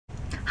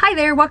Hi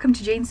there, welcome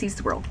to Jane Sees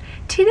the World.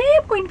 Today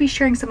I'm going to be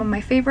sharing some of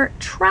my favorite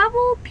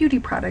travel beauty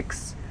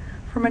products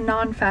from a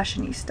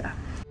non-fashionista.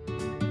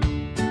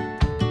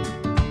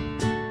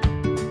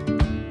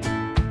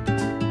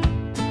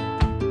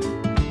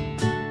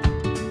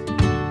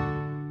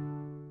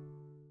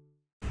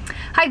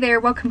 Hi there,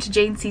 welcome to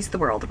Jane Sees the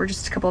World. We're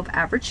just a couple of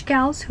average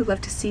gals who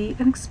love to see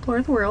and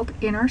explore the world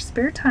in our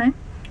spare time,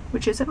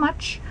 which isn't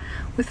much.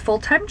 With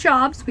full-time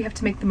jobs, we have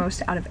to make the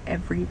most out of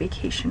every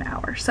vacation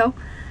hour. So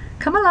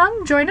come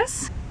along, join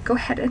us. Go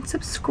ahead and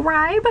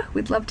subscribe.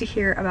 We'd love to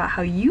hear about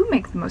how you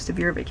make the most of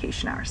your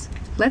vacation hours.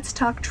 Let's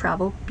talk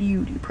travel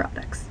beauty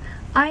products.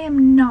 I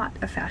am not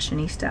a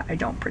fashionista. I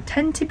don't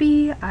pretend to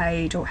be.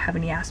 I don't have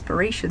any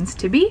aspirations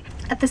to be.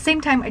 At the same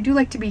time, I do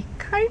like to be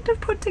kind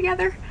of put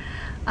together.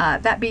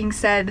 That being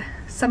said,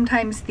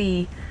 sometimes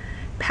the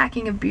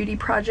packing of beauty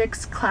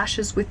projects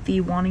clashes with the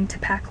wanting to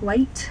pack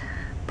light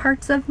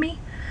parts of me.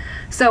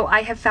 So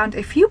I have found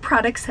a few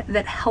products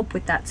that help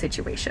with that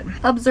situation.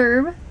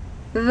 Observe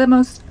the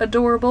most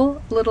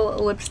adorable little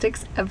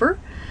lipsticks ever.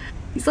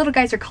 These little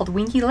guys are called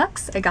Winky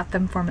Lux. I got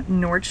them from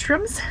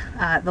Nordstrom's.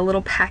 The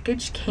little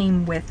package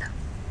came with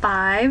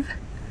 5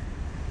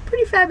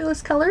 pretty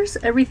fabulous colors.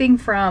 Everything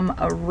from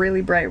a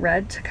really bright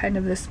red to kind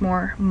of this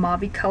more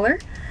mauve-y color.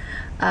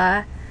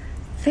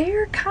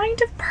 They're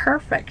kind of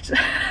perfect,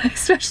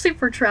 especially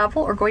for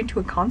travel or going to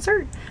a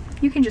concert.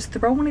 You can just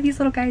throw one of these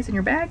little guys in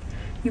your bag.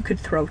 You could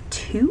throw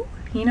 2,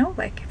 you know,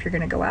 like if you're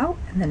gonna go out,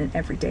 and then an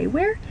everyday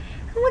wear.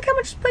 And look how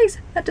much space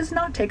that does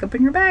not take up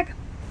in your bag.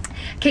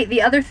 Okay,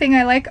 the other thing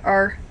I like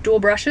are dual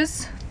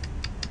brushes.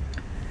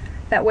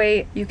 That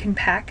way you can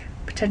pack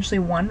potentially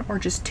 1 or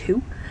just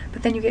 2,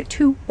 but then you get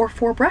 2 or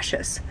 4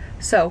 brushes.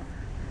 So,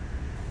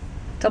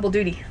 double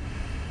duty.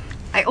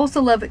 I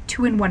also love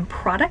 2-in-1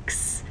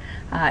 products.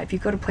 If you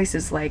go to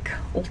places like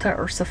Ulta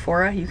or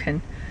Sephora, you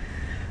can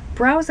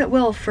browse at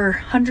will for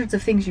hundreds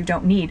of things you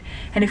don't need.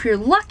 And if you're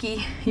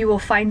lucky, you will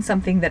find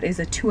something that is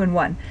a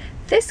 2-in-1.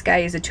 This guy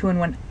is a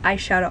 2-in-1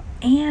 eyeshadow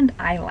and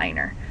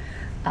eyeliner.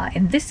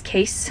 In this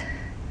case,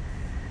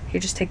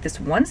 you just take this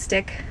one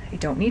stick. You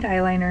don't need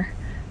eyeliner,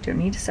 don't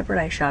need a separate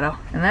eyeshadow,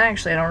 and then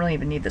actually I don't really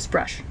even need this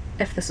brush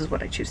if this is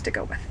what I choose to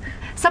go with.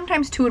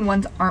 Sometimes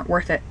 2-in-1s aren't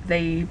worth it.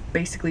 They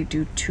basically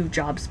do 2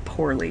 jobs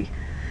poorly,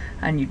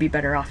 and you'd be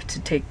better off to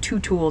take 2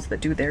 tools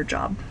that do their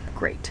job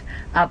great.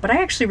 But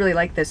I actually really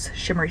like this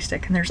shimmery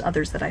stick, and there's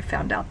others that I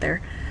found out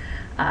there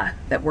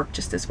that work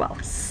just as well.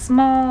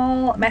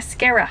 Small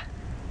mascara.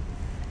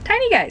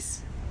 Tiny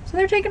guys, so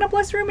they're taking up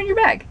less room in your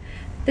bag.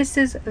 This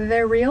is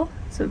They're Real.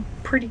 It's a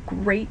pretty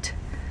great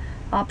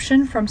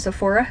option from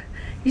Sephora.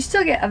 You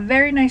still get a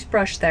very nice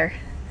brush there,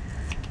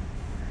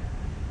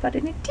 but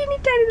in a teeny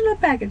tiny little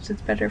package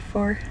that's better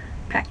for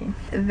packing.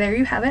 There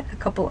you have it, a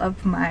couple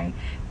of my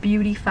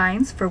beauty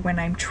finds for when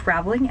I'm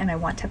traveling and I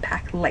want to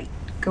pack light.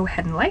 Go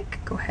ahead and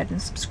like, go ahead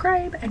and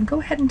subscribe, and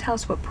go ahead and tell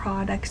us what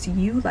products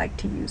you like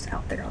to use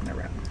out there on the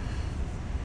road.